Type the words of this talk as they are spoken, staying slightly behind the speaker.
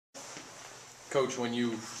Coach, when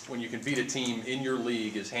you can beat a team in your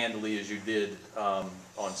league as handily as you did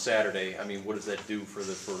on Saturday, I mean, what does that do for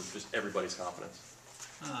just everybody's confidence?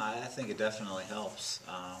 I think it definitely helps.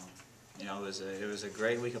 You know, it was a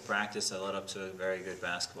great week of practice that led up to a very good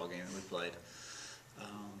basketball game that we played.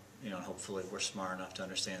 You know, and hopefully we're smart enough to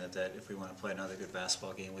understand that if we want to play another good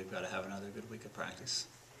basketball game, we've got to have another good week of practice.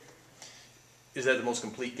 Is that the most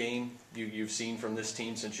complete game you've seen from this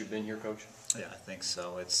team since you've been here, Coach? Yeah, I think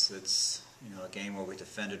so. It's you know, a game where we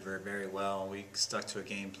defended very well. We stuck to a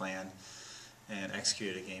game plan and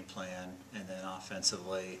executed a game plan, and then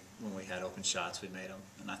offensively, when we had open shots, we made them.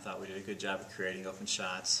 And I thought we did a good job of creating open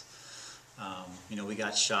shots. You know, we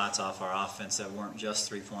got shots off our offense that weren't just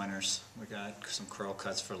three-pointers. We got some curl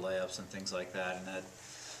cuts for layups and things like that, and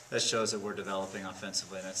that shows that we're developing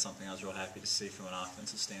offensively, and that's something I was real happy to see from an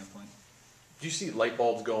offensive standpoint. Do you see light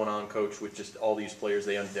bulbs going on, Coach, with just all these players?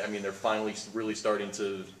 I mean, they're finally really starting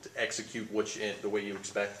to execute the way you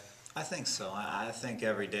expect? I think so. I think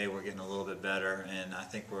every day we're getting a little bit better, and I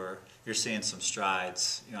think you're seeing some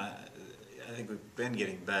strides. You know, I think we've been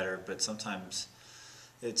getting better, but sometimes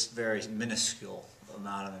it's very minuscule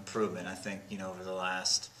amount of improvement. I think, you know, over the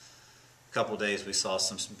last couple of days we saw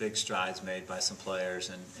some big strides made by some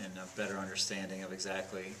players and a better understanding of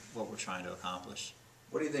exactly what we're trying to accomplish.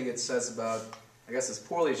 What do you think it says about, I guess, as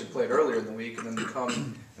poorly as you played earlier in the week, and then to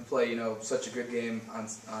come and play, you know, such a good game on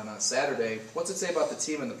Saturday? What's it say about the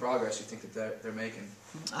team and the progress you think that they're making?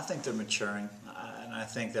 I think they're maturing, and I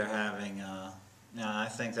think they're having. You know, I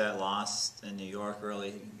think that loss in New York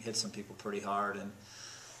really hit some people pretty hard, and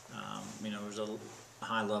you know, there's a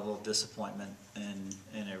high level of disappointment and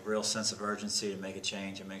a real sense of urgency to make a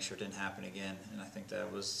change and make sure it didn't happen again. And I think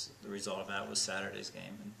that was the result of that was Saturday's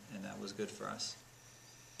game, and that was good for us.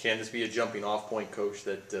 Can this be a jumping off point, Coach,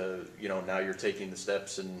 that you know, now you're taking the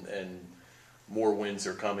steps and more wins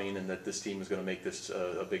are coming, and that this team is going to make this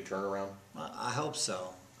a big turnaround? I hope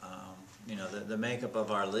so. You know, the makeup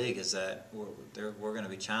of our league is that we're going to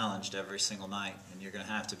be challenged every single night, and you're going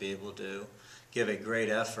to have to be able to give a great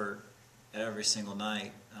effort every single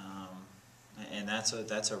night, and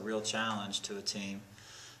that's a real challenge to a team,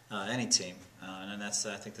 any team. And that's,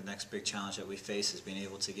 I think, the next big challenge that we face is being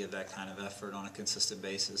able to give that kind of effort on a consistent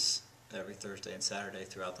basis every Thursday and Saturday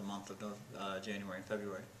throughout the month of January and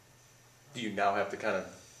February. Do you now have to kind of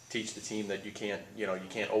teach the team that you can't have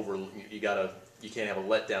a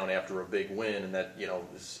letdown after a big win, and that, you know,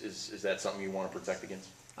 is that something you want to protect against?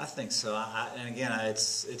 I think so. And again,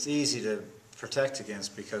 it's easy to protect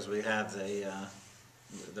against because we have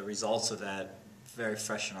the results of that very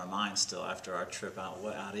fresh in our minds still after our trip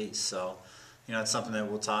out east. So, you know, it's something that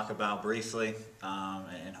we'll talk about briefly,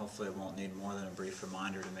 and hopefully it won't need more than a brief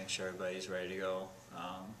reminder to make sure everybody's ready to go.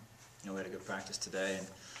 You know, we had a good practice today and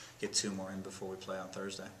get 2 more in before we play on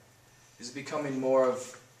Thursday. Is it becoming more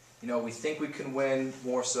of, you know, we think we can win,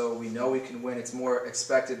 more so we know we can win? It's more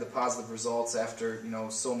expected, the positive results, after, you know,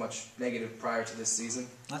 so much negative prior to this season?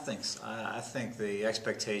 I think so. I think the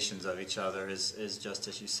expectations of each other is just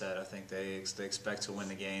as you said. I think they expect to win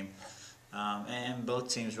the game, and both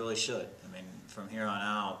teams really should. I mean, from here on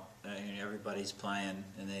out, everybody's playing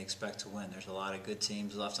and they expect to win. There's a lot of good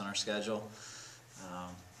teams left on our schedule.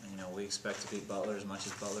 You know, we expect to beat Butler as much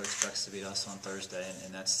as Butler expects to beat us on Thursday,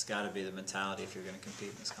 and that's got to be the mentality if you're going to compete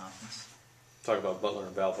in this conference. Talk about Butler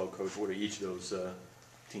and Valpo, Coach. What do each of those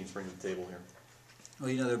teams bring to the table here? Well,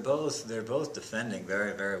 you know, they're both defending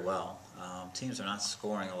very well. Teams are not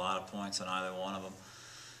scoring a lot of points on either one of them.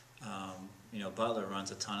 You know, Butler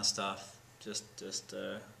runs a ton of stuff, just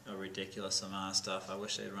a ridiculous amount of stuff. I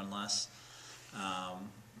wish they'd run less.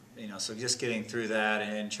 You know, so just getting through that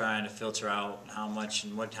and trying to filter out how much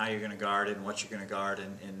and how you're going to guard it and what you're going to guard,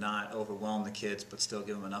 and not overwhelm the kids, but still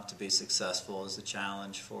give them enough to be successful is the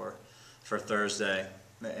challenge for Thursday.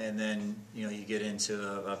 And then, you know, you get into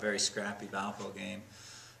a very scrappy Valpo game.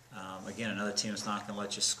 Again, another team that's not going to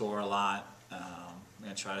let you score a lot. You're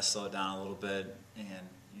going to try to slow it down a little bit, and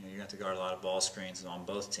you know, you're going to have to guard a lot of ball screens on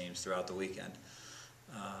both teams throughout the weekend.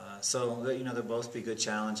 So, you know, they'll both be good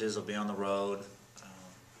challenges. They'll be on the road.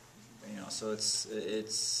 You know, so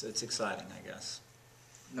it's exciting, I guess.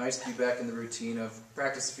 Nice to be back in the routine of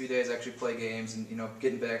practice a few days, actually play games, and, you know,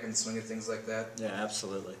 getting back in the swing of things like that. Yeah,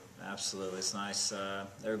 absolutely. It's nice.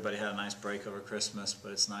 Everybody had a nice break over Christmas,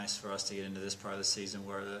 but it's nice for us to get into this part of the season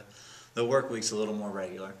where the work week's a little more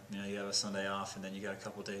regular. You know, you have a Sunday off, and then you got a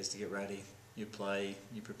couple days to get ready. You play,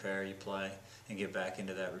 you prepare, you play, and get back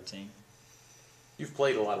into that routine. You've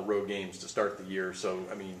played a lot of road games to start the year, so,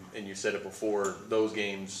 I mean, and you said it before, those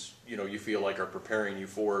games, you know, you feel like are preparing you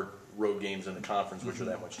for road games in the conference, which are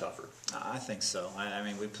that much tougher. I think so. I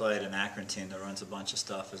mean, we played an Akron team that runs a bunch of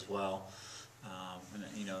stuff as well.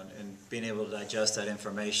 And being able to digest that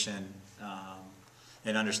information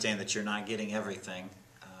and understand that you're not getting everything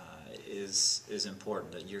is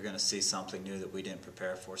important. That you're going to see something new that we didn't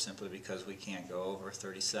prepare for simply because we can't go over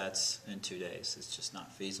 30 sets in 2 days. It's just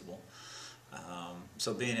not feasible.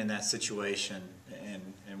 So being in that situation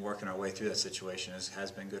and working our way through that situation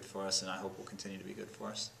has been good for us, and I hope will continue to be good for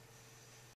us.